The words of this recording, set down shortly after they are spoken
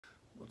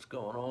What's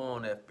going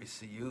on,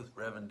 FBC Youth?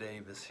 Reverend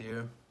Davis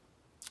here.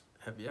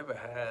 Have you ever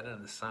had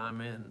an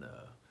assignment,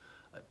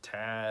 a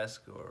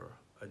task, or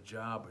a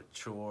job, a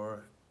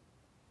chore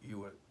you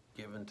were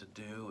given to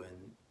do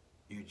and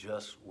you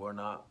just were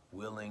not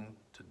willing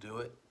to do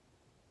it?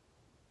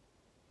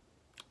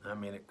 I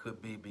mean, it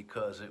could be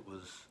because it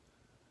was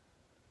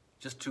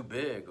just too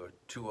big or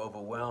too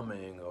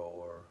overwhelming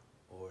or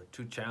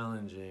too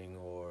challenging,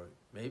 or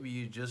maybe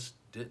you just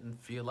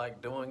didn't feel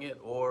like doing it,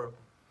 or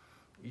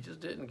you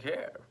just didn't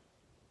care.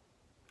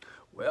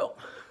 Well,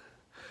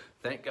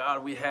 thank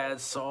God we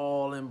had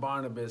Saul and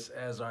Barnabas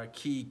as our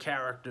key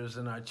characters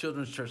in our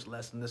children's church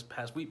lesson this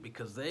past week,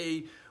 because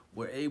they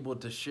were able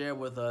to share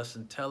with us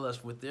and tell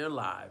us with their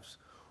lives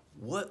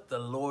what the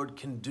Lord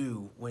can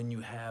do when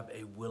you have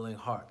a willing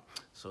heart.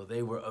 So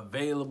they were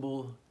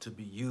available to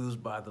be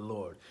used by the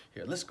Lord.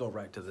 Here, let's go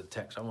right to the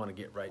text. I want to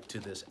get right to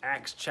this.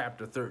 Acts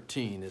chapter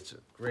 13. It's a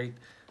great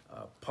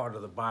part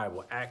of the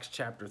Bible. Acts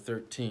chapter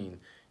 13,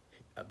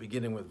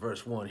 beginning with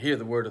verse 1. Hear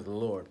the word of the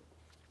Lord.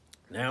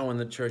 Now in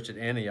the church at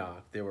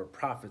Antioch, there were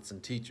prophets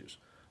and teachers: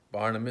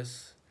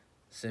 Barnabas,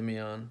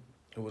 Simeon,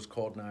 who was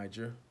called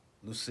Niger,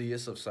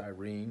 Lucius of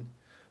Cyrene,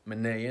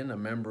 Manaen, a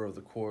member of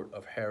the court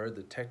of Herod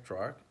the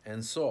Tetrarch,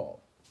 and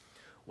Saul.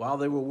 While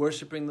they were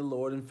worshiping the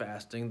Lord and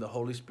fasting, the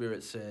Holy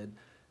Spirit said,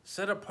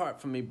 "Set apart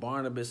for me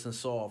Barnabas and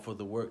Saul for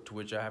the work to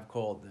which I have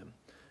called them."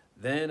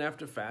 Then,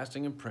 after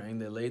fasting and praying,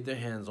 they laid their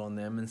hands on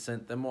them and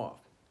sent them off.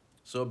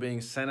 So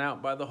being sent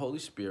out by the Holy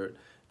Spirit,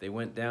 they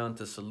went down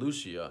to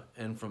Seleucia,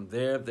 and from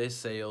there they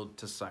sailed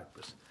to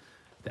Cyprus.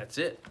 That's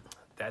it.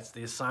 That's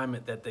the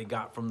assignment that they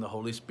got from the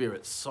Holy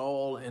Spirit.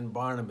 Saul and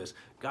Barnabas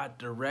got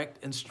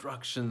direct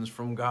instructions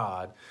from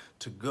God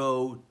to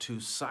go to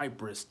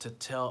Cyprus to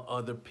tell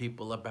other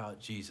people about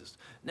Jesus.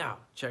 Now,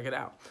 check it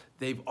out.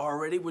 They've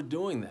already were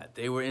doing that.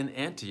 They were in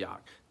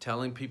Antioch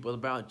telling people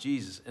about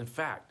Jesus. In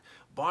fact,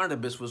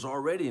 Barnabas was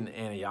already in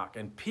Antioch,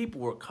 and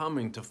people were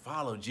coming to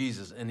follow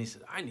Jesus. And he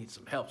said, I need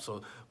some help.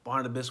 So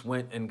Barnabas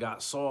went and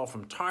got Saul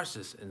from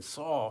Tarsus, and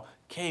Saul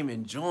came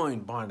and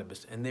joined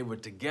Barnabas, and they were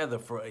together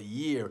for a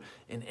year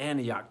in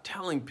Antioch,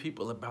 telling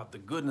people about the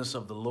goodness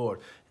of the Lord.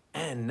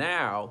 And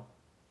now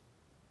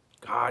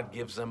God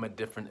gives them a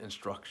different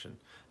instruction.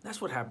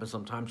 That's what happens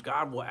sometimes.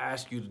 God will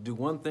ask you to do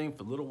one thing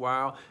for a little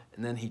while,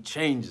 and then he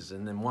changes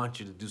and then wants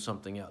you to do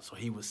something else. So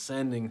he was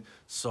sending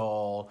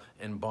Saul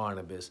and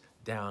Barnabas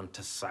down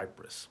to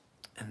Cyprus,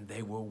 and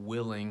they were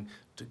willing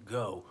to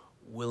go,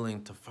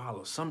 willing to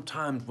follow.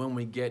 Sometimes when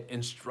we get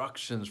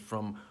instructions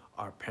from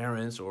our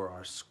parents or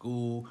our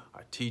school,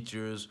 our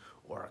teachers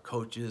or our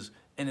coaches,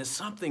 and it's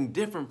something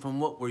different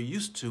from what we're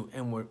used to,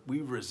 and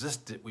we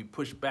resist it, we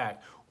push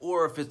back.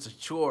 Or if it's a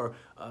chore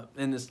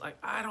and it's like,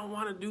 I don't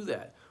want to do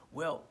that.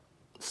 Well,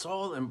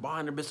 Saul and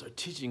Barnabas are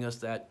teaching us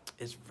that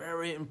it's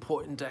very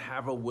important to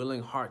have a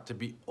willing heart, to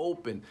be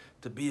open,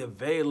 to be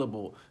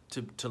available,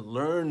 to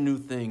learn new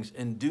things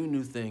and do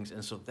new things.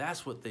 And so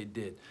that's what they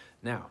did.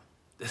 Now,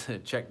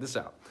 check this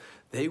out.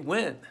 They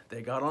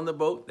got on the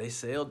boat, they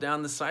sailed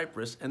down to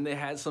Cyprus, and they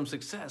had some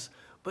success.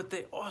 But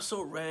they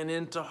also ran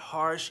into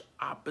harsh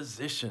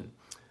opposition.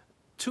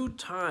 2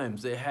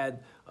 times they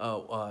had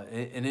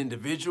an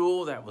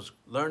individual that was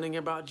learning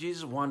about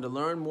Jesus, wanted to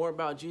learn more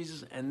about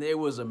Jesus, and there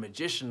was a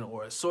magician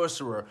or a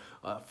sorcerer,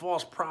 a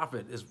false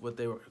prophet is what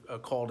they were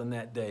called in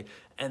that day.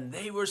 And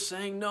they were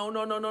saying, no,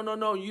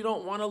 you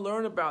don't want to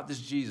learn about this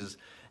Jesus.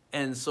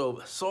 And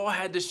so Saul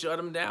had to shut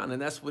him down,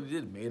 and that's what he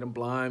did, made him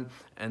blind.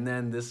 And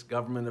then this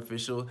government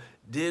official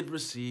did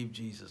receive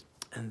Jesus.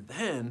 And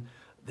then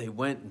they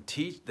went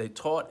and they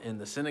taught in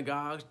the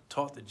synagogues,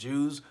 taught the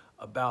Jews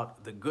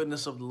about the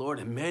goodness of the Lord,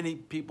 and many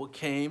people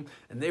came,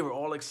 and they were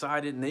all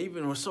excited, and they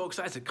even were so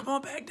excited, come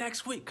on back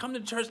next week, come to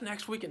church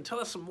next week and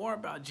tell us some more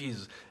about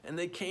Jesus. And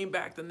they came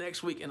back the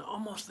next week, and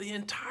almost the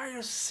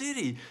entire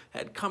city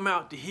had come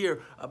out to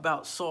hear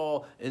about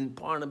Saul and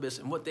Barnabas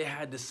and what they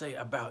had to say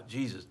about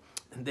Jesus.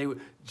 And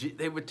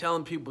they were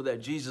telling people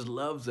that Jesus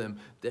loves them,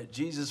 that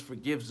Jesus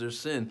forgives their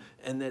sin,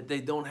 and that they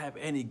don't have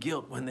any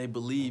guilt when they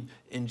believe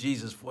in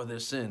Jesus for their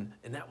sin.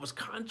 And that was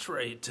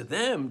contrary to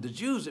them, the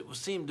Jews. It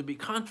seemed to be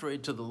contrary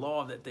to the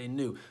law that they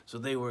knew. So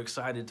they were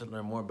excited to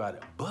learn more about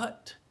it.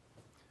 But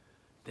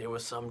there were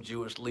some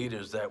Jewish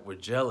leaders that were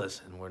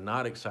jealous and were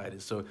not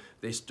excited. So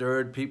they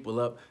stirred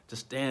people up to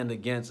stand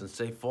against and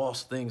say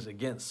false things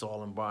against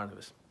Saul and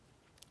Barnabas.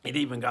 It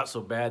even got so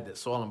bad that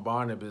Saul and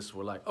Barnabas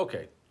were like,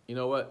 okay, you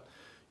know what?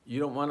 You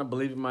don't want to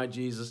believe in my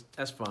Jesus,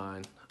 that's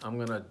fine.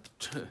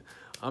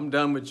 I'm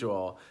done with you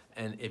all.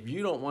 And if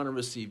you don't want to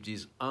receive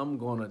Jesus, I'm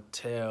going to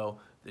tell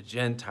the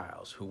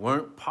Gentiles who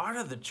weren't part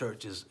of the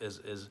church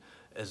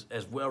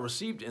as well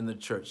received in the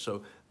church.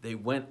 So they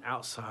went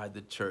outside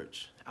the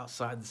church,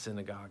 outside the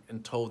synagogue,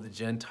 and told the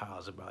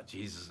Gentiles about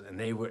Jesus. And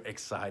they were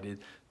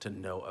excited to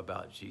know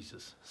about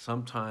Jesus.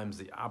 Sometimes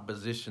the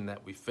opposition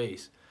that we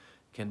face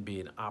can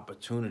be an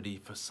opportunity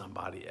for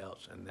somebody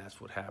else, and that's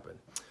what happened.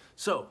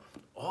 So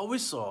all we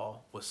saw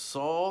was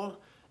Saul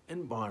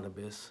and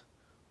Barnabas,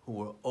 who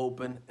were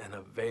open and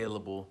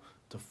available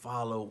to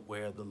follow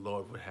where the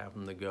Lord would have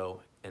them to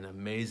go. and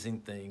amazing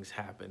things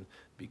happen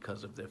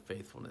because of their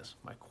faithfulness.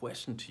 My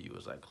question to you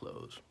as I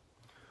close,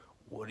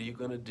 what are you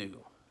going to do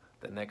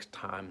the next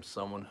time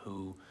someone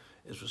who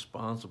is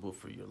responsible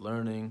for your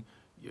learning,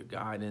 your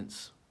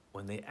guidance,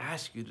 when they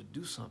ask you to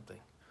do something,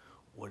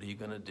 what are you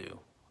going to do?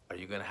 Are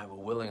you going to have a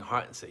willing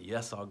heart and say,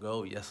 yes, I'll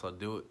go, yes, I'll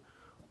do it?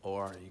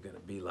 Or are you going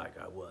to be like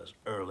I was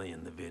early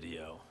in the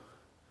video?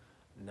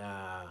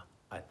 Nah,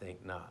 I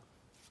think not.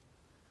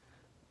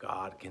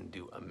 God can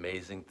do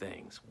amazing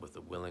things with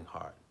a willing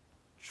heart.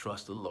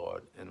 Trust the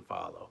Lord and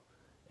follow.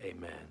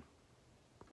 Amen.